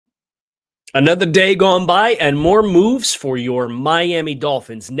Another day gone by and more moves for your Miami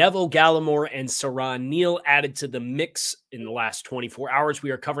Dolphins. Neville Gallimore and Siran Neal added to the mix in the last 24 hours.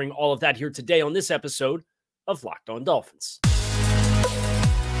 We are covering all of that here today on this episode of Locked On Dolphins.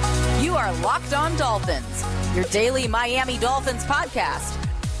 You are Locked On Dolphins, your daily Miami Dolphins podcast,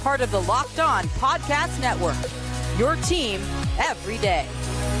 part of the Locked On Podcast Network, your team every day.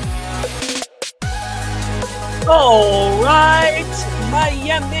 All right,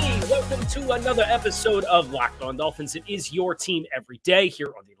 Miami, welcome to another episode of Locked On Dolphins. It is your team every day here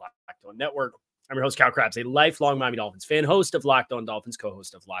on the Locked On Network. I'm your host, Kyle Krabs, a lifelong Miami Dolphins fan, host of Locked On Dolphins,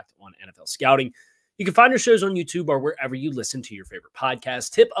 co-host of Locked On NFL Scouting. You can find our shows on YouTube or wherever you listen to your favorite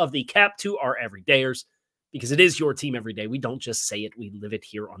podcast. Tip of the cap to our everydayers, because it is your team every day. We don't just say it, we live it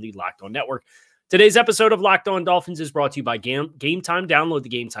here on the Locked On Network. Today's episode of Locked On Dolphins is brought to you by Game Time. Download the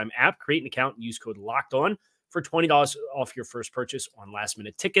Game Time app, create an account, and use code Locked On for $20 off your first purchase on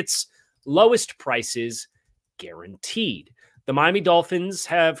last-minute tickets. Lowest prices guaranteed. The Miami Dolphins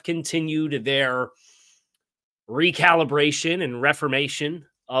have continued their recalibration and reformation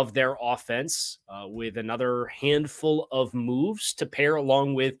of their offense with another handful of moves to pair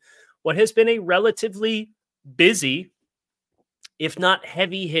along with what has been a relatively busy, if not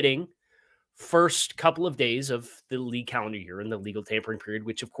heavy-hitting, first couple of days of the league calendar year and the legal tampering period,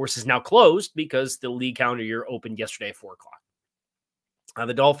 which of course is now closed because the league calendar year opened yesterday at 4 o'clock.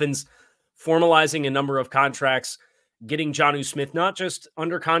 The Dolphins formalizing a number of contracts, getting Jonnu Smith not just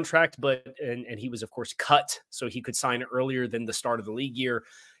under contract, but and he was of course cut so he could sign earlier than the start of the league year.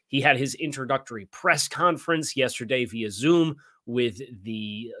 He had his introductory press conference yesterday via Zoom with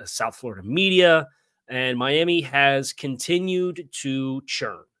the South Florida media, and Miami has continued to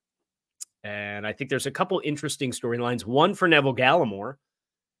churn. And I think there's a couple interesting storylines, one for Neville Gallimore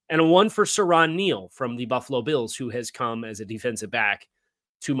and one for Siran Neal from the Buffalo Bills, who has come as a defensive back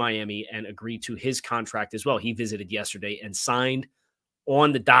to Miami and agreed to his contract as well. He visited yesterday and signed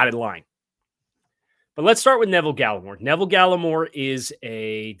on the dotted line. But let's start with Neville Gallimore. Neville Gallimore is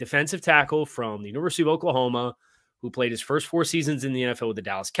a defensive tackle from the University of Oklahoma who played his first 4 seasons in the NFL with the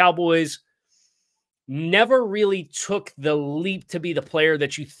Dallas Cowboys. Never really took the leap to be the player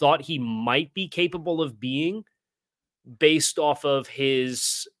that you thought he might be capable of being based off of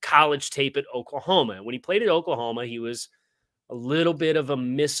his college tape at Oklahoma. When he played at Oklahoma, he was a little bit of a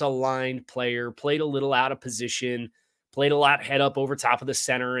misaligned player, played a little out of position, played a lot head up over top of the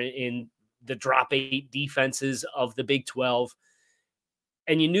center in the drop 8 defenses of the Big 12.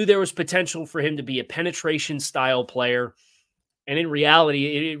 And you knew there was potential for him to be a penetration style player. And in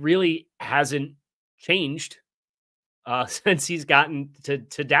reality, it really hasn't changed since he's gotten to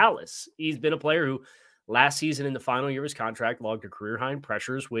Dallas. He's been a player who last season in the final year of his contract logged a career high in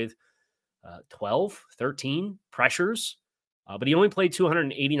pressures with 12, 13 pressures, but he only played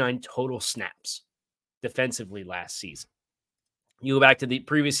 289 total snaps defensively last season. You go back to the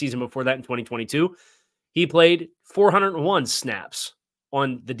previous season before that in 2022, he played 401 snaps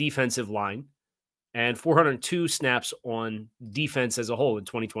on the defensive line and 402 snaps on defense as a whole in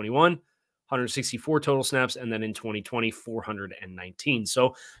 2021. 164 total snaps, and then in 2020, 419.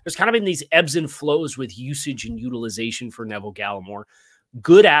 So there's kind of been these ebbs and flows with usage and utilization for Neville Gallimore.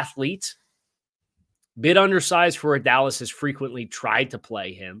 Good athlete, bit undersized for a Dallas has frequently tried to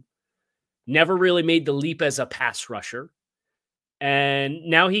play him. Never really made the leap as a pass rusher. And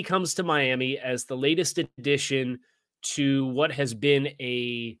now he comes to Miami as the latest addition to what has been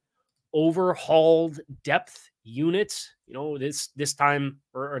a overhauled depth unit. You know, this time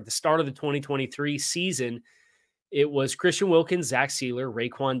or the start of the 2023 season, it was Christian Wilkins, Zach Sealer,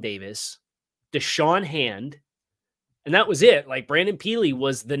 Raekwon Davis, Deshaun Hand, and that was it. Like Brandon Peely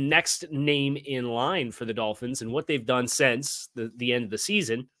was the next name in line for the Dolphins, and what they've done since the end of the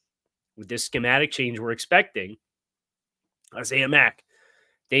season with this schematic change we're expecting, Isaiah Mack,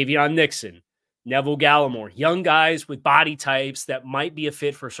 Davion Nixon, Neville Gallimore, young guys with body types that might be a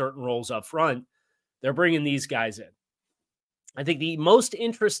fit for certain roles up front. They're bringing these guys in. I think the most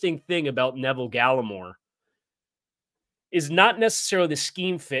interesting thing about Neville Gallimore is not necessarily the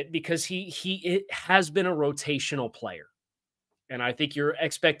scheme fit, because he has been a rotational player. And I think your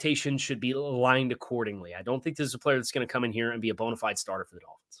expectations should be aligned accordingly. I don't think this is a player that's going to come in here and be a bona fide starter for the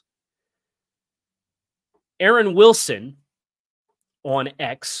Dolphins. Aaron Wilson on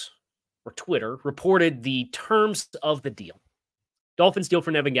X or Twitter reported the terms of the deal. Dolphins deal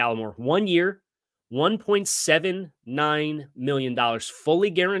for Neville Gallimore, 1 year, $1.79 million, fully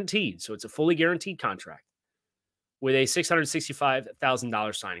guaranteed. So it's a fully guaranteed contract with a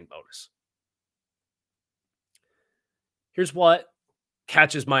 $665,000 signing bonus. Here's what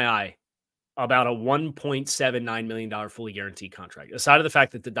catches my eye about a $1.79 million fully guaranteed contract, aside of the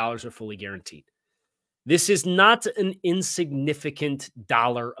fact that the dollars are fully guaranteed. This is not an insignificant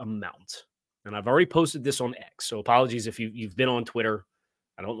dollar amount. And I've already posted this on X, so apologies if you've been on Twitter.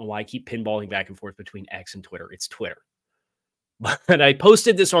 I don't know why I keep pinballing back and forth between X and Twitter. It's Twitter. But I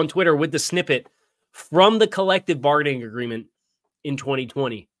posted this on Twitter with the snippet from the collective bargaining agreement in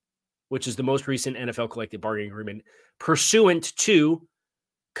 2020, which is the most recent NFL collective bargaining agreement, pursuant to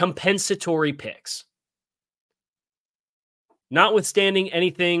compensatory picks. Notwithstanding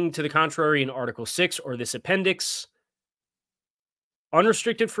anything to the contrary in Article 6 or this appendix,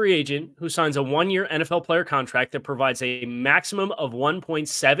 unrestricted free agent who signs a one-year NFL player contract that provides a maximum of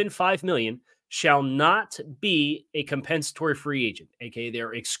 $1.75 million shall not be a compensatory free agent, aka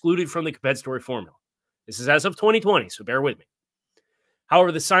they're excluded from the compensatory formula. This is as of 2020, so bear with me.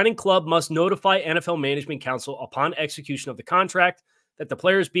 However, the signing club must notify NFL Management Council upon execution of the contract that the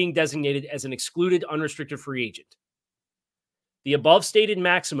player is being designated as an excluded unrestricted free agent. The above stated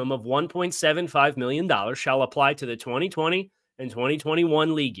maximum of $1.75 million shall apply to the 2020 and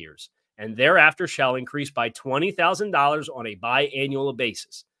 2021 league years, and thereafter shall increase by $20,000 on a biannual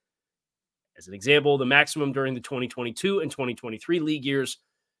basis. As an example, the maximum during the 2022 and 2023 league years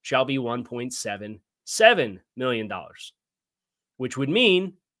shall be $1.77 million, which would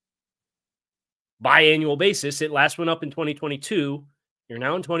mean biannual basis, it last went up in 2022. You're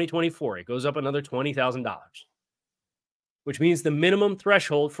now in 2024. It goes up another $20,000, which means the minimum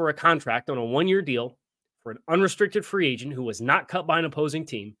threshold for a contract on a one-year deal for an unrestricted free agent who was not cut by an opposing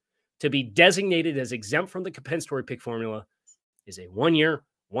team to be designated as exempt from the compensatory pick formula is a one-year,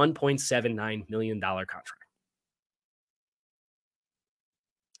 $1.79 million contract.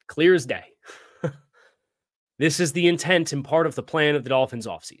 Clear as day. This is the intent and part of the plan of the Dolphins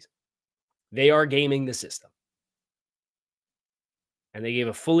offseason. They are gaming the system. And they gave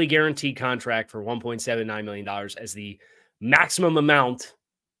a fully guaranteed contract for $1.79 million as the maximum amount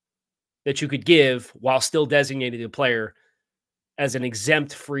that you could give while still designating the player as an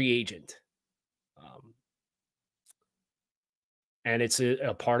exempt free agent. And it's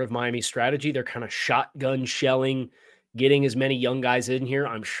a part of Miami's strategy. They're kind of shotgun shelling, getting as many young guys in here.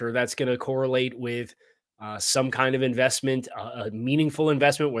 I'm sure that's going to correlate with some kind of investment, a meaningful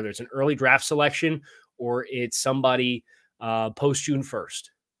investment, whether it's an early draft selection or it's somebody post-June 1st.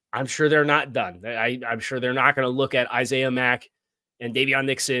 I'm sure they're not done. I'm sure they're not going to look at Isaiah Mack and Davion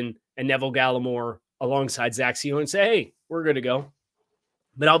Nixon and Neville Gallimore alongside Zach Sealer and say, hey, we're good to go.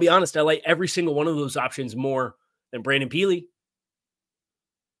 But I'll be honest, I like every single one of those options more than Brandon Peely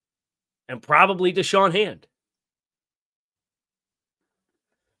and probably Deshaun Hand.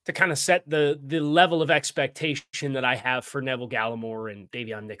 To kind of set the level of expectation that I have for Neville Gallimore and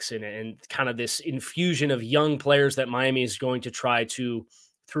Davion Nixon and kind of this infusion of young players that Miami is going to try to,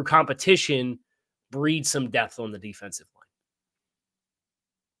 through competition, breed some depth on the defensive line.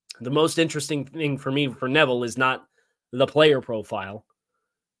 The most interesting thing for me for Neville is not the player profile.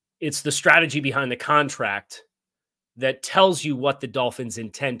 It's the strategy behind the contract that tells you what the Dolphins'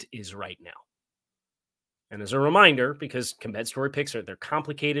 intent is right now. And as a reminder, because compensatory picks they're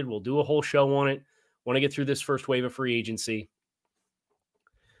complicated, we'll do a whole show on it. Want to get through this first wave of free agency.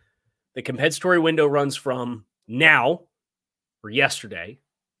 The compensatory window runs from now, or yesterday,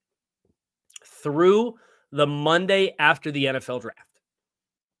 through the Monday after the NFL draft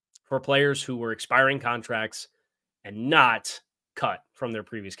for players who were expiring contracts and not cut from their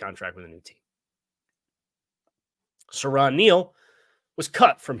previous contract with a new team. Siran Neal was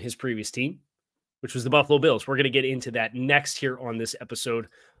cut from his previous team, which was the Buffalo Bills. We're going to get into that next here on this episode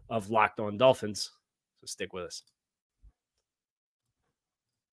of Locked On Dolphins. So stick with us.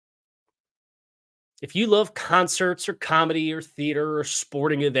 If you love concerts or comedy or theater or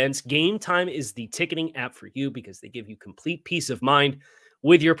sporting events, Game Time is the ticketing app for you because they give you complete peace of mind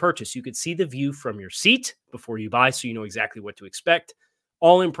with your purchase. You could see the view from your seat before you buy, so you know exactly what to expect.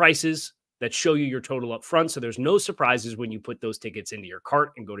 All in prices that show you your total up front, so there's no surprises when you put those tickets into your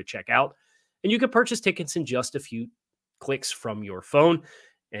cart and go to checkout. And you can purchase tickets in just a few clicks from your phone.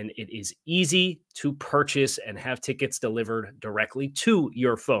 And it is easy to purchase and have tickets delivered directly to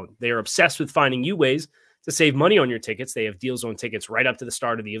your phone. They are obsessed with finding you ways to save money on your tickets. They have deals on tickets right up to the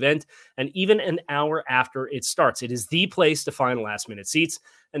start of the event and even an hour after it starts. It is the place to find last-minute seats.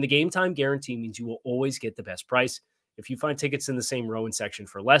 And the Game Time guarantee means you will always get the best price. If you find tickets in the same row and section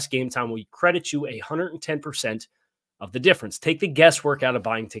for less, Game Time will credit you 110% of the difference. Take the guesswork out of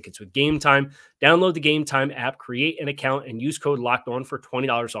buying tickets with Game Time. Download the Game Time app, create an account, and use code LOCKEDON for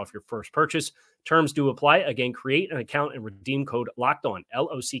 $20 off your first purchase. Terms do apply. Again, create an account and redeem code LOCKEDON,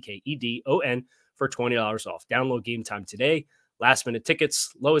 LOCKEDON, for $20 off. Download Game Time today. Last minute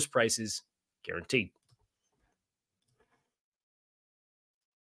tickets, lowest prices, guaranteed.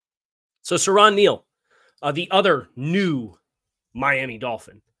 So Siran Neal, the other new Miami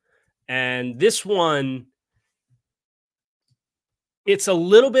Dolphin. And this one, it's a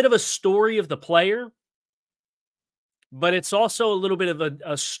little bit of a story of the player, but it's also a little bit of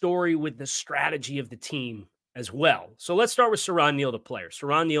a story with the strategy of the team as well. So let's start with Siran Neal, the player.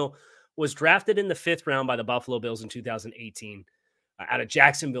 Siran Neal was drafted in the 5th round by the Buffalo Bills in 2018 out of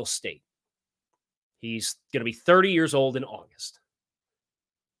Jacksonville State. He's going to be 30 years old in August.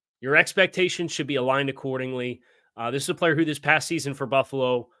 Your expectations should be aligned accordingly. This is a player who this past season for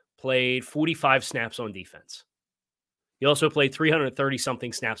Buffalo played 45 snaps on defense. He also played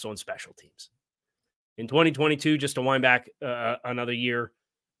 330-something snaps on special teams. In 2022, just to wind back another year,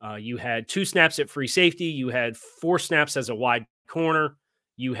 you had 2 snaps at free safety. You had 4 snaps as a wide corner.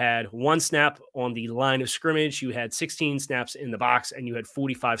 You had 1 snap on the line of scrimmage. You had 16 snaps in the box, and you had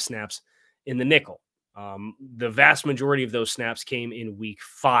 45 snaps in the nickel. The vast majority of those snaps came in week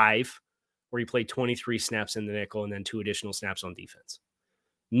 5, where he played 23 snaps in the nickel and then 2 additional snaps on defense.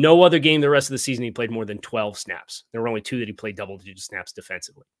 No other game the rest of the season he played more than 12 snaps. There were only 2 that he played double-digit snaps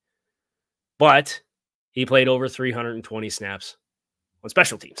defensively. But he played over 320 snaps on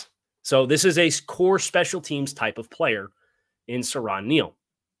special teams. So this is a core special teams type of player in Siran Neal.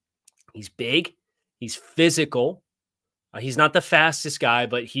 He's big. He's physical. He's not the fastest guy,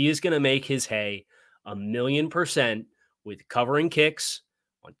 but he is going to make his hay 1,000,000% with covering kicks,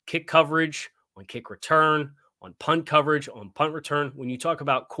 on kick coverage, on kick return, on punt coverage, on punt return. When you talk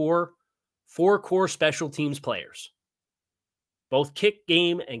about 4 core special teams players, both kick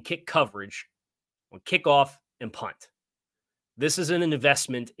game and kick coverage, on kickoff and punt. This is an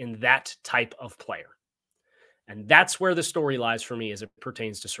investment in that type of player. And that's where the story lies for me as it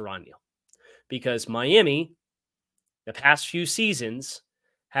pertains to Siran Neal. Because Miami, the past few seasons,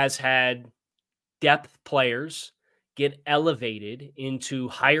 has had depth players get elevated into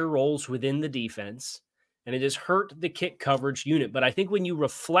higher roles within the defense, and it has hurt the kick coverage unit. But I think when you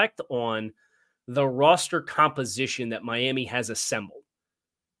reflect on the roster composition that Miami has assembled,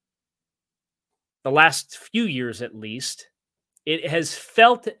 the last few years at least, it has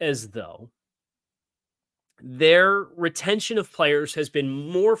felt as though their retention of players has been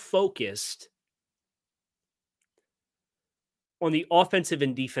more focused on the offensive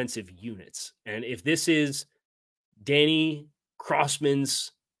and defensive units. And if this is Danny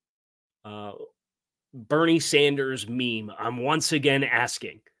Crossman's Bernie Sanders meme, I'm once again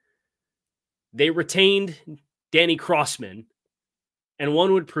asking. They retained Danny Crossman, and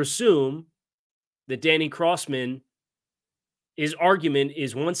one would presume that Danny Crossman, his argument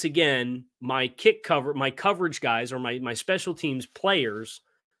is once again, my coverage guys or my special teams players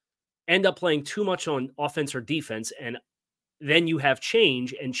end up playing too much on offense or defense, and then you have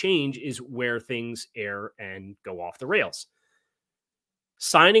change, and change is where things err and go off the rails.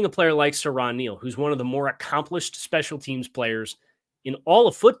 Signing a player like Siran Neal, who's one of the more accomplished special teams players in all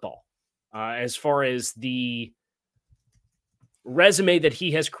of football, as far as the resume that he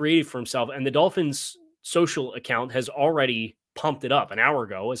has created for himself, and the Dolphins' social account has already pumped it up an hour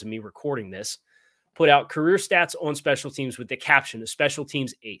ago as of me recording this, put out career stats on special teams with the caption, a special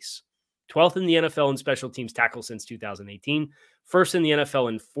teams ace. 12th in the NFL in special teams tackles since 2018. First in the NFL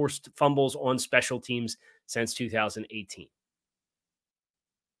in forced fumbles on special teams since 2018.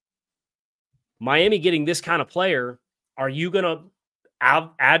 Miami getting this kind of player, are you going to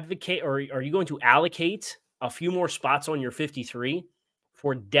advocate, or are you going to allocate a few more spots on your 53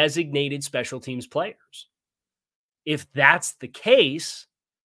 for designated special teams players? If that's the case,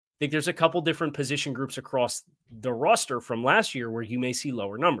 I think there's a couple different position groups across the roster from last year where you may see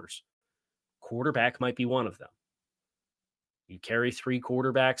lower numbers. Quarterback might be one of them. You carry 3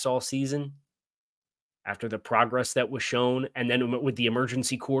 quarterbacks all season after the progress that was shown, and then with the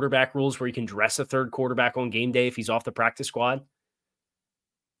emergency quarterback rules where you can dress a 3rd quarterback on game day if he's off the practice squad.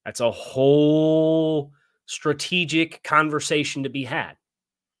 That's a whole strategic conversation to be had.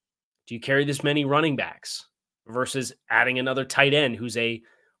 Do you carry this many running backs versus adding another tight end who's a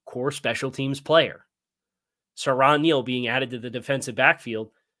core special teams player? Siran Neal being added to the defensive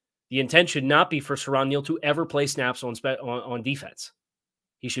backfield, the intent should not be for Siran Neal to ever play snaps on defense.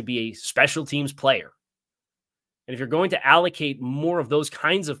 He should be a special teams player. And if you're going to allocate more of those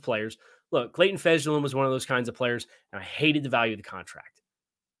kinds of players, look, Clayton Fejedelem was one of those kinds of players, and I hated the value of the contract.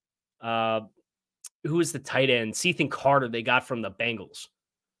 Who is the tight end? Ethan Carter they got from the Bengals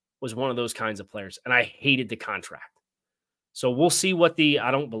was one of those kinds of players, and I hated the contract. So we'll see what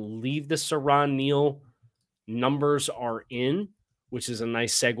I don't believe the Siran Neal numbers are in, which is a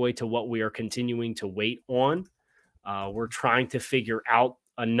nice segue to what we are continuing to wait on. We're trying to figure out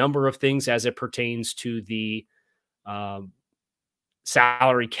a number of things as it pertains to the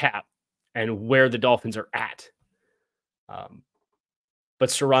salary cap and where the Dolphins are at. But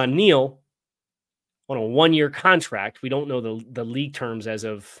Siran Neal, on a one-year contract, we don't know the league terms as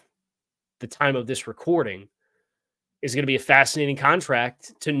of the time of this recording, is going to be a fascinating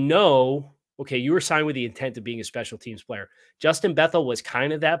contract to know, okay, you were signed with the intent of being a special teams player. Justin Bethel was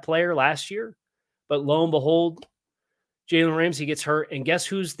kind of that player last year, but lo and behold, Jalen Ramsey gets hurt, and guess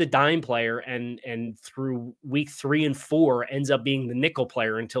who's the dime player and through week 3 and 4 ends up being the nickel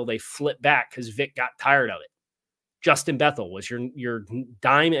player until they flip back because Vic got tired of it. Justin Bethel was your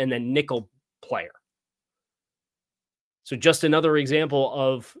dime and then nickel player. So just another example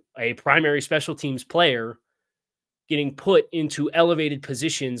of a primary special teams player getting put into elevated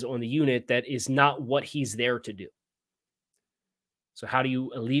positions on the unit that is not what he's there to do. So how do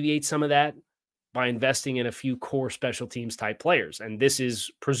you alleviate some of that? By investing in a few core special teams type players. And this is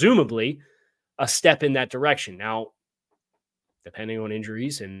presumably a step in that direction. Now, depending on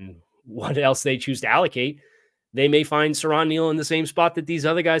injuries and what else they choose to allocate, they may find Siran Neal in the same spot that these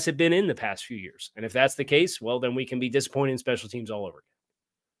other guys have been in the past few years. And if that's the case, well, then we can be disappointed in special teams all over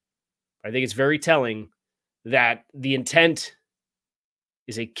again. I think it's very telling that the intent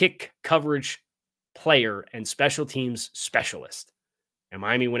is a kick coverage player and special teams specialist. And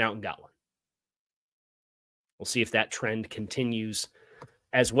Miami went out and got one. We'll see if that trend continues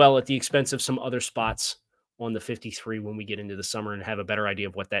as well at the expense of some other spots on the 53 when we get into the summer and have a better idea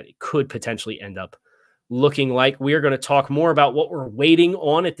of what that could potentially end up looking like. We are going to talk more about what we're waiting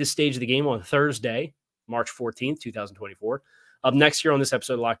on at this stage of the game on Thursday, March 14th, 2024. Up next here on this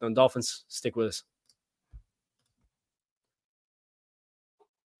episode of Locked On Dolphins. Stick with us.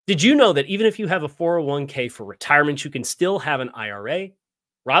 Did you know that even if you have a 401k for retirement, you can still have an IRA?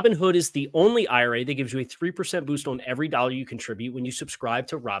 Robinhood is the only IRA that gives you a 3% boost on every dollar you contribute when you subscribe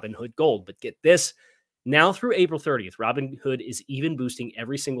to Robinhood Gold. But get this, now through April 30th, Robinhood is even boosting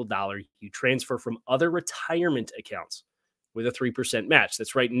every single dollar you transfer from other retirement accounts with a 3% match.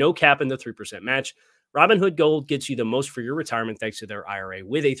 That's right, no cap in the 3% match. Robinhood Gold gets you the most for your retirement thanks to their IRA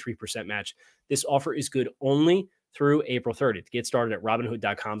with a 3% match. This offer is good only through April 30th. Get started at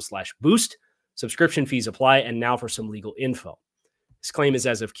Robinhood.com/boost. Subscription fees apply. And now for some legal info. This claim is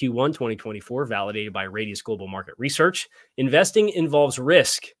as of Q1 2024, validated by Radius Global Market Research. Investing involves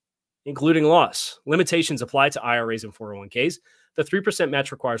risk, including loss. Limitations apply to IRAs and 401ks. The 3%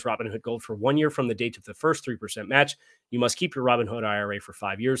 match requires Robinhood Gold for 1 year from the date of the first 3% match. You must keep your Robinhood IRA for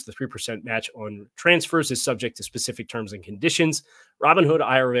 5 years. The 3% match on transfers is subject to specific terms and conditions. Robinhood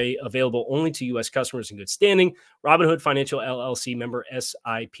IRA available only to U.S. customers in good standing. Robinhood Financial LLC member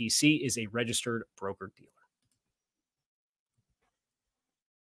SIPC is a registered broker-dealer.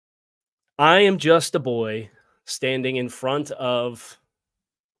 I am just a boy standing in front of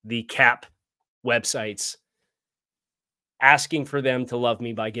the cap websites asking for them to love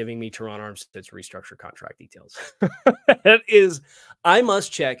me by giving me Teron Armstead's restructured contract details. That is, I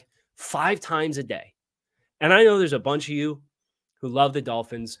must check 5 times a day. And I know there's a bunch of you who love the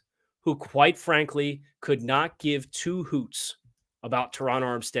Dolphins who, quite frankly, could not give 2 hoots about Teron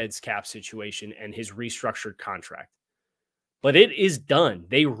Armstead's cap situation and his restructured contract. But it is done.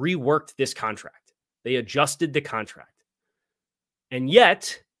 They reworked this contract. They adjusted the contract. And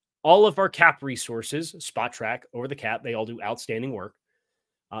yet, all of our cap resources, Spot Track, Over the Cap, they all do outstanding work.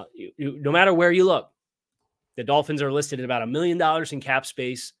 No matter where you look, the Dolphins are listed at about $1 million in cap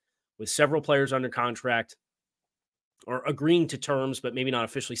space with several players under contract or agreeing to terms, but maybe not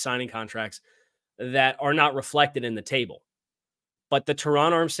officially signing contracts that are not reflected in the table. But the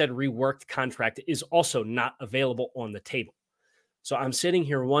Teron Armstead reworked contract is also not available on the table. So I'm sitting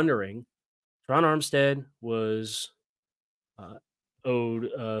here wondering, Teron Armstead was owed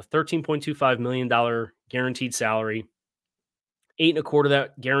a $13.25 million guaranteed salary, 8.25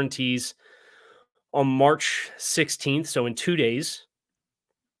 that guarantees on March 16th. So in 2 days,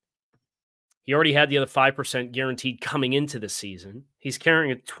 he already had the other 5% guaranteed coming into the season. He's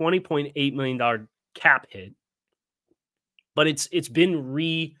carrying a $20.8 million cap hit, but it's been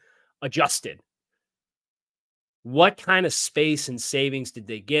readjusted. What kind of space and savings did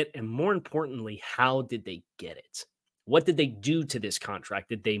they get? And more importantly, how did they get it? What did they do to this contract?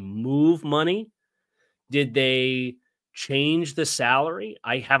 Did they move money? Did they change the salary?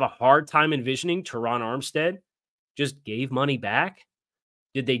 I have a hard time envisioning Teron Armstead just gave money back.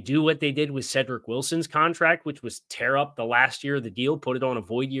 Did they do what they did with Cedric Wilson's contract, which was tear up the last year of the deal, put it on a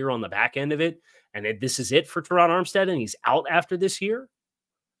void year on the back end of it, and this is it for Teron Armstead, and he's out after this year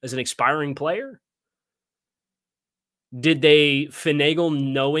as an expiring player? Did they finagle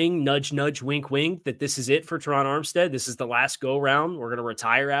knowing, nudge, nudge, wink, wink, that this is it for Teron Armstead? This is the last go round. We're going to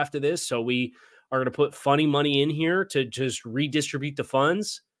retire after this. So we are going to put funny money in here to just redistribute the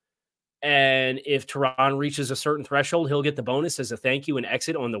funds. And if Teron reaches a certain threshold, he'll get the bonus as a thank you and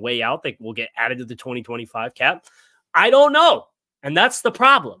exit on the way out that will get added to the 2025 cap. I don't know. And that's the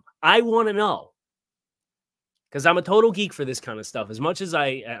problem. I want to know. Because I'm a total geek for this kind of stuff. As much as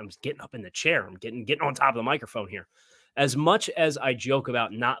I'm getting up in the chair, I'm getting on top of the microphone here. As much as I joke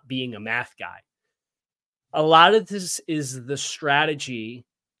about not being a math guy, a lot of this is the strategy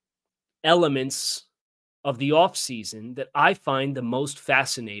elements of the offseason that I find the most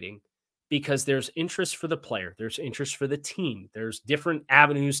fascinating, because there's interest for the player, there's interest for the team, there's different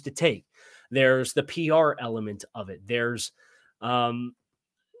avenues to take. There's the PR element of it. There's the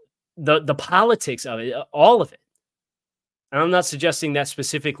politics of it, all of it. And I'm not suggesting that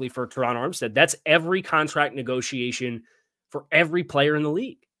specifically for Teron Armstead. That's every contract negotiation for every player in the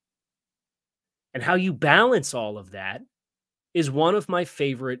league. And how you balance all of that is one of my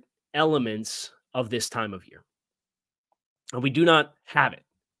favorite elements of this time of year. And we do not have it.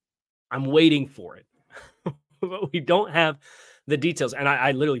 I'm waiting for it. But we don't have the details. And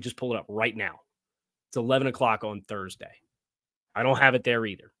I literally just pulled it up right now. It's 11 o'clock on Thursday. I don't have it there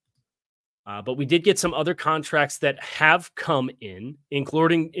either. But we did get some other contracts that have come in,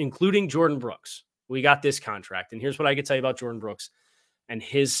 including Jordan Brooks. We got this contract. And here's what I can tell you about Jordan Brooks and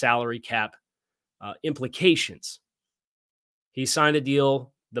his salary cap implications. He signed a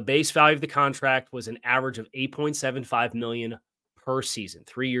deal. The base value of the contract was an average of $8.75 million per season,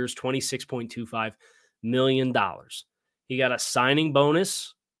 3 years, $26.25 million. He got a signing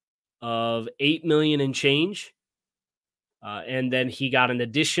bonus of $8 million and change. And then he got an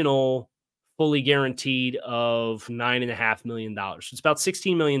additional fully guaranteed of $9.5 million. So it's about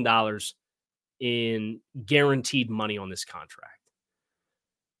 $16 million in guaranteed money on this contract.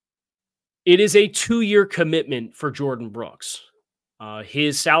 It is a 2-year commitment for Jordan Brooks.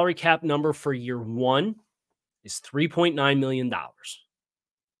 His salary cap number for year 1 is $3.9 million.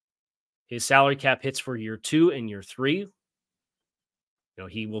 His salary cap hits for year 2 and year 3.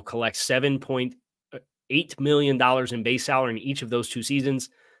 He will collect $7.8 million in base salary in each of those 2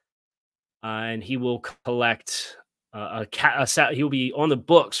 seasons. And he will collect he will be on the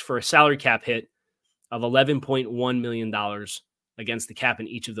books for a salary cap hit of $11.1 million against the cap in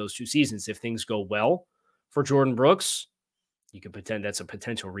each of those 2 seasons. If things go well for Jordan Brooks, you can pretend that's a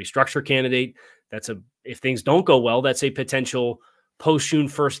potential restructure candidate. If things don't go well, that's a potential post-June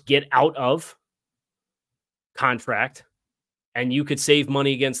 1st get out of contract. And you could save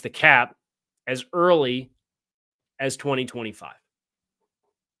money against the cap as early as 2025.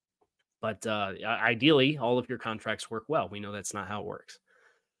 But ideally, all of your contracts work well. We know that's not how it works.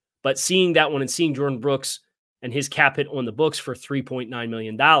 But seeing that one and seeing Jordan Brooks and his cap hit on the books for $3.9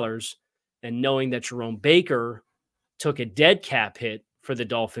 million, and knowing that Jerome Baker took a dead cap hit for the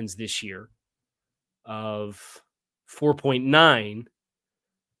Dolphins this year of 4.9,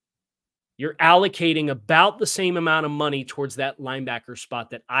 you're allocating about the same amount of money towards that linebacker spot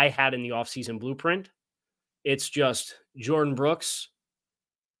that I had in the offseason blueprint. It's just Jordan Brooks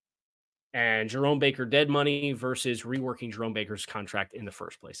and Jerome Baker dead money versus reworking Jerome Baker's contract in the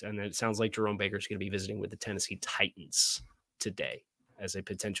first place. And it sounds like Jerome Baker's going to be visiting with the Tennessee Titans today as a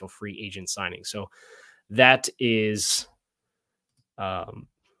potential free agent signing. So that is that's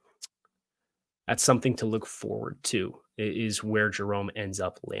something to look forward to, is where Jerome ends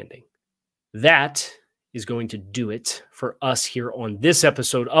up landing. That is going to do it for us here on this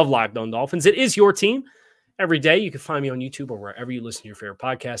episode of Locked On Dolphins. It is your team every day. You can find me on YouTube or wherever you listen to your favorite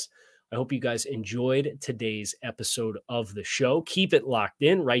podcast. I hope you guys enjoyed today's episode of the show. Keep it locked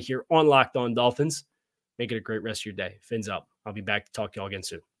in right here on Locked On Dolphins. Make it a great rest of your day. Fins up. I'll be back to talk to y'all again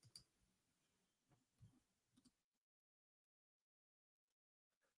soon.